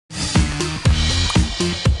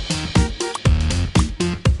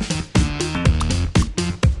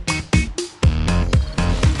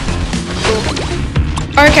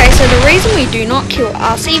Okay, so the reason we do not kill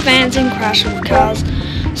RC vans in Crash of Cars,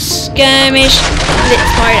 Skirmish,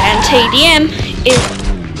 Blitz Mode and TDM is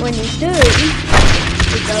when you do,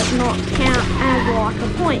 it does not count as like a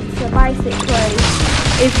point. So basically,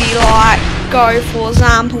 if you like go for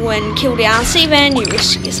example and kill the RC van, you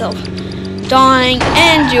risk yourself dying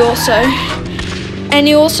and you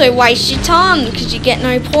also waste your time because you get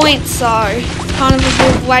no points, so it's kind of a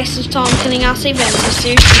bit of a waste of time killing RC vans. So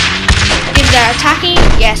seriously, if they're attacking,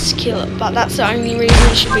 yes, kill it, but that's the only reason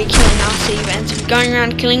you should be killing RC vans. If you're going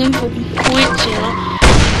around killing them for points, you know,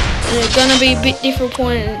 they're going to be a bit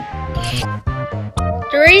disappointed.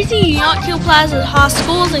 The reason you not kill players with high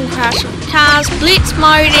scores in Crash of Cars Blitz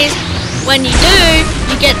mode is when you do,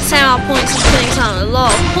 you get the same amount of points as killing someone at a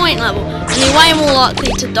lower point level, and you're way more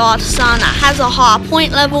likely to die to someone that has a higher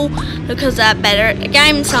point level because they're better at the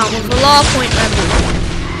game than someone with a lower point level.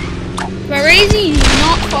 The reason you do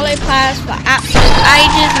not follow players for absolute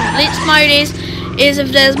ages in Blitz mode is if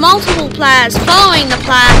there's multiple players following the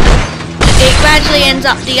player, it gradually ends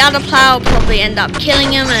up the other player will probably end up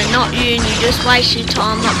killing him and not you, and you just waste your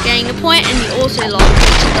time not getting a point, and you're also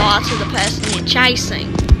likely to die to the person you're chasing.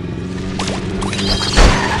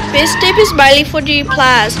 This tip is mainly for new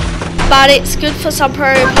players, but it's good for some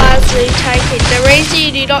pro players to take it. The reason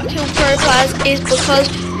you do not kill pro players is because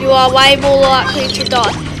you are way more likely to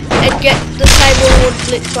die and get the same reward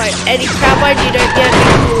Blitz mode. Any crowd mode you don't get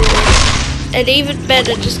any reward. And even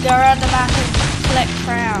better, just go around the map and collect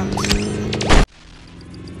crowns.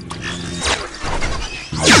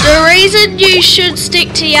 The reason you should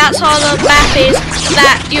stick to the outside of the map is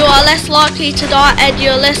that you are less likely to die and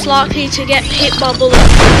you're less likely to get hit by bullets.